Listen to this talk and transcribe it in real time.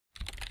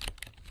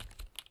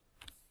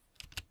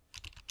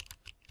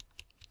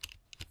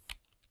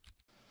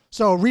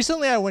So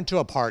recently I went to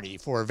a party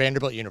for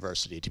Vanderbilt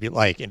University to be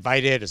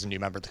invited as a new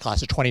member of the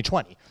class of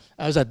 2020.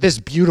 I was at this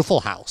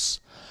beautiful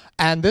house.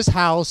 And this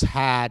house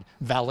had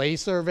valet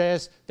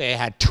service. They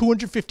had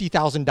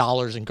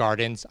 $250,000 in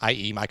gardens,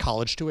 i.e. my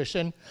college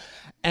tuition.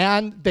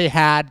 And they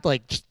had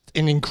just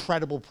an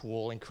incredible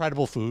pool,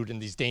 incredible food, and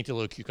these dainty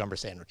little cucumber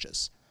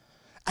sandwiches.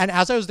 And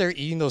as I was there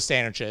eating those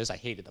sandwiches, I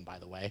hated them, by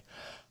the way,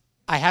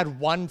 I had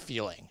one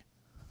feeling.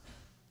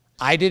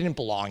 I didn't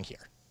belong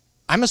here.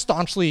 I'm a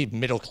staunchly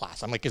middle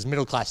class. I'm as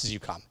middle class as you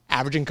come.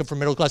 Average income for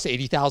middle class,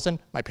 80,000.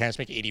 My parents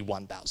make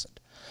 81,000.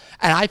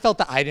 And I felt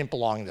that I didn't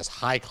belong in this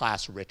high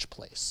class, rich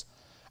place.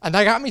 And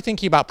that got me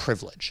thinking about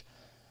privilege.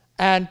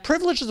 And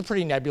privilege is a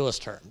pretty nebulous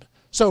term.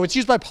 So it's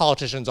used by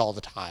politicians all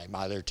the time,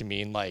 either to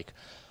mean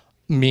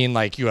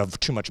you have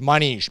too much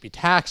money, you should be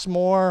taxed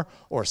more,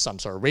 or some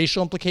sort of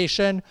racial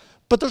implication.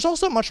 But there's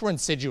also a much more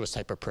insidious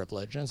type of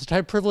privilege, and it's the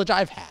type of privilege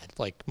I've had.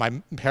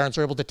 My parents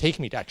were able to take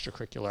me to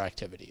extracurricular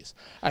activities.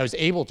 I was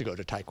able to go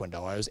to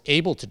Taekwondo. I was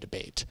able to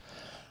debate.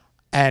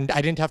 And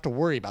I didn't have to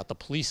worry about the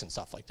police and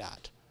stuff like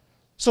that.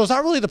 So it's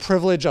not really the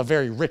privilege of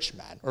very rich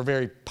men or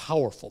very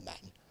powerful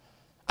men.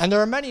 And there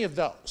are many of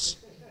those.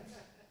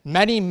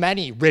 Many,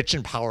 many rich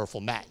and powerful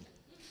men.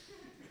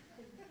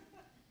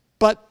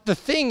 But the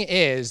thing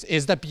is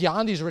that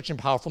beyond these rich and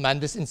powerful men,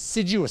 this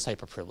insidious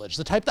type of privilege,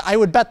 the type that I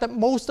would bet that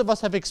most of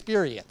us have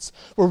experienced,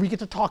 where we get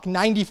to talk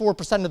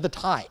 94% of the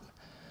time,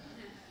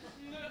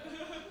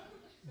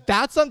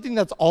 that's something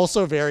that's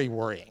also very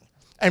worrying.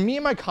 And me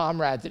and my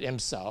comrades at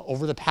IMSA,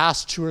 over the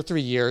past 2 or 3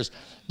 years,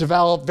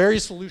 developed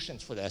various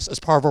solutions for this as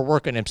part of our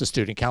work on IMSA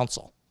Student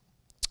Council.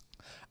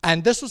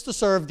 And this was to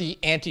serve the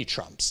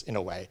anti-Trumps, in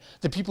a way,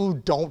 the people who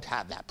don't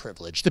have that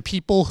privilege, the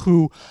people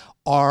who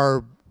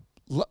are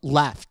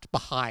left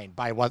behind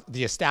by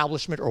the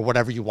establishment or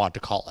whatever you want to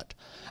call it.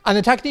 And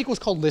the technique was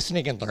called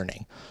listening and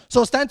learning.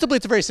 So ostensibly,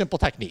 it's a very simple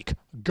technique.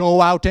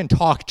 Go out and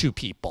talk to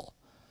people.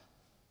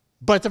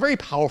 But it's a very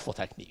powerful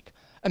technique.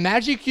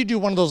 Imagine you could do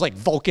one of those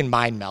Vulcan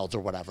mind melds or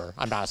whatever,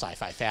 I'm not a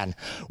sci-fi fan,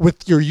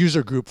 with your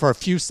user group for a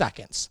few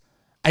seconds.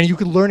 And you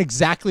could learn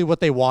exactly what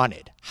they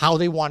wanted, how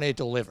they wanted it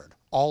delivered,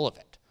 all of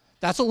it.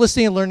 That's what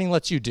listening and learning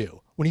lets you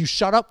do. When you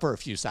shut up for a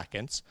few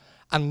seconds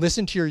and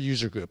listen to your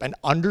user group and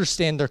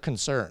understand their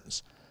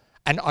concerns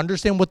and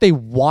understand what they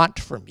want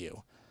from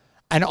you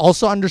and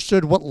also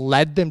understood what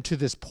led them to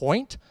this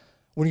point,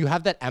 when you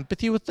have that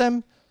empathy with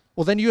them,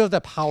 well, then you have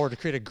the power to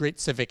create a great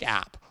civic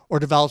app or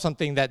develop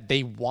something that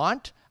they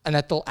want and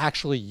that they'll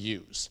actually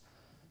use.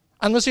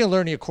 And listening and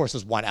learning, of course,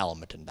 is one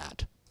element in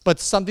that.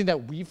 But something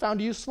that we found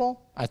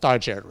useful, I thought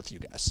I'd share it with you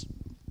guys.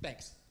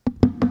 Thanks.